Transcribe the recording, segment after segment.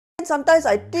Sometimes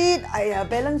I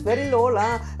balance very low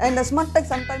lah, and the smart tag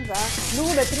sometimes no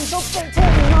battery, so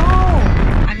no.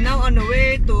 I'm now on the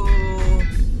way to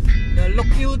the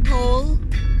Lokyu toll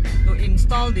to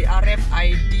install the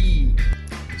RFID.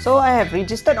 So I have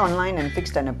registered online and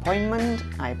fixed an appointment.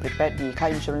 I prepared the car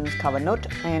insurance cover note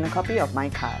and a copy of my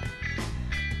card.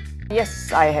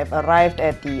 Yes, I have arrived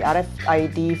at the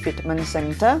RFID fitment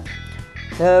center.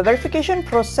 The verification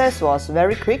process was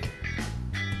very quick.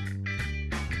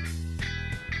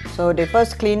 So they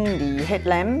first clean the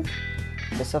headlamp,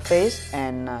 the surface,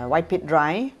 and wipe it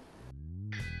dry.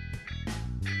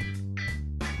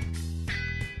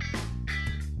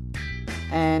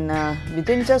 And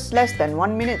within just less than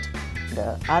 1 minute,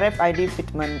 the RFID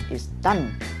fitment is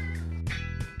done.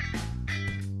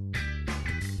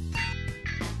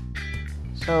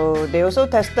 So they also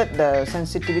tested the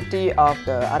sensitivity of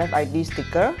the RFID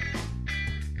sticker.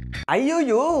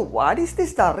 Ayo, what is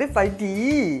this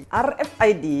RFID?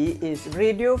 RFID is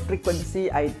radio frequency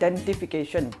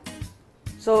identification.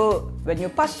 So when you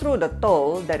pass through the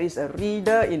toll, there is a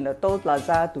reader in the toll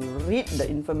plaza to read the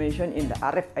information in the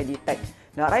RFID tag.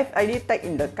 The RFID tag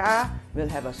in the car will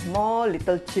have a small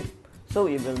little chip, so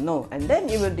it will know, and then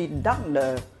it will deduct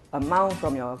the amount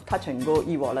from your Touch and Go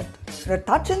e-wallet. The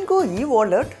Touch and Go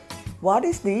e-wallet? What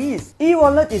is this?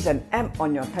 E-wallet is an app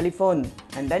on your telephone,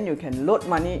 and then you can load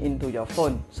money into your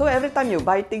phone. So every time you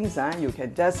buy things, you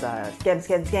can just scan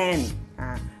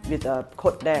with a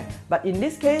code there. But in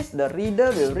this case, the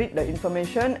reader will read the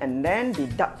information and then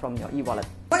deduct from your e-wallet.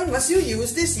 Why must you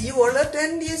use this e-wallet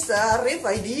and this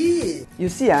RFID? You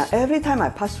see, every time I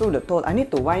pass through the toll, I need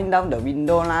to wind down the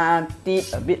window lah, tip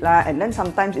a bit lah, and then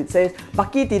sometimes it says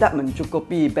baki tidak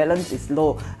mencukupi, balance is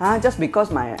low. Just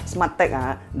because my smart tag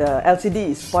the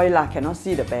LCD is spoiled lah, cannot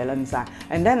see the balance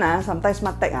and then sometimes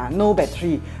smart tag no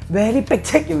battery, very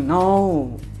pek you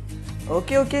know.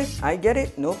 Okay, I get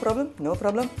it, no problem.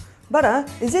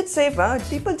 But is it safe?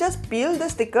 People just peel the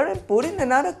sticker and put in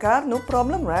another car, no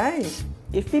problem, right?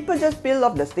 If people just peel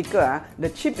off the sticker, the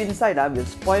chip inside will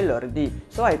spoil already.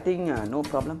 So I think no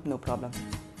problem.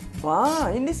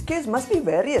 Wow, in this case must be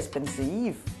very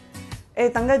expensive.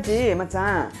 Tangga je,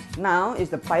 macam. Now is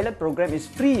the pilot program is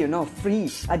free, you know, free.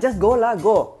 Just go lah,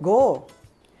 go.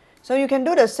 So you can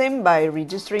do the same by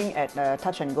registering at the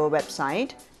Touch and Go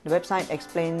website. The website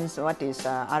explains what is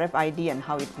RFID and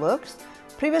how it works.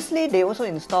 Previously, they also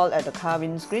installed at the car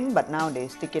windscreen, but now they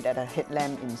stick it at a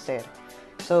headlamp instead.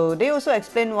 So they also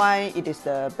explain why it is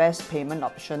the best payment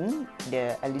option,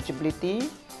 the eligibility,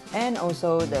 and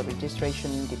also the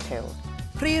registration details.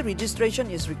 Pre-registration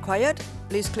is required.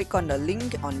 Please click on the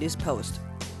link on this post.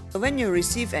 So when you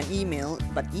receive an email,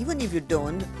 but even if you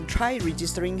don't, try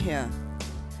registering here.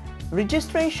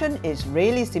 Registration is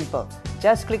really simple.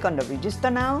 Just click on the register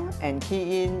now and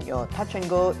key in your Touch and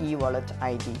Go e-wallet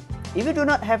ID. If you do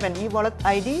not have an e-wallet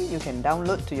ID, you can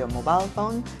download to your mobile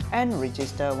phone and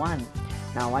register one.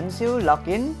 Now once you log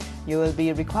in, you will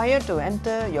be required to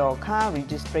enter your car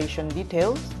registration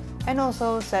details and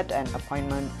also set an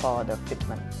appointment for the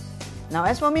fitment. Now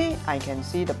as for me, I can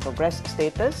see the progress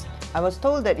status. I was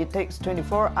told that it takes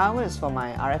 24 hours for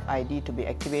my RFID to be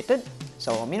activated.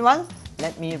 So meanwhile,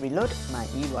 let me reload my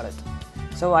e-wallet.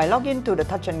 So I log into the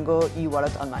Touch and Go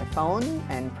e-wallet on my phone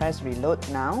and press reload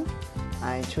now.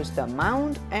 I choose the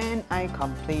amount and I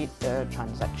complete the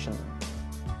transaction.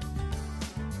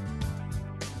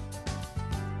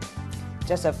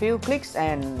 Just a few clicks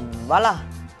and voila!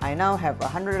 I now have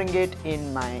 100 ringgit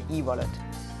in my e-wallet.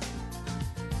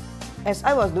 As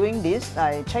I was doing this,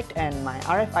 I checked and my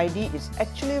RFID is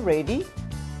actually ready.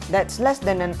 That's less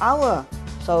than an hour.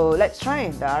 So let's try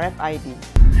the RFID.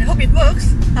 I hope it works.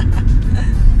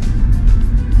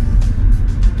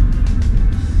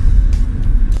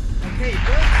 Okay, it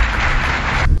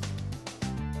works.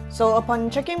 So upon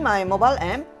checking my mobile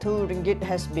app, 2 ringgit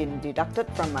has been deducted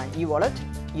from my e-wallet.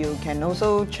 You can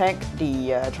also check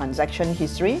the transaction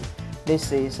history.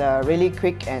 This is really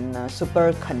quick and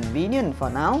super convenient for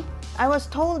now. I was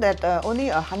told that only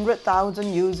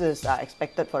 100,000 users are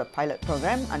expected for the pilot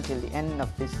program until the end of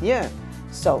this year.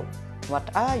 So, what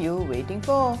are you waiting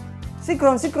for?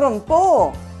 Sikron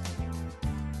po!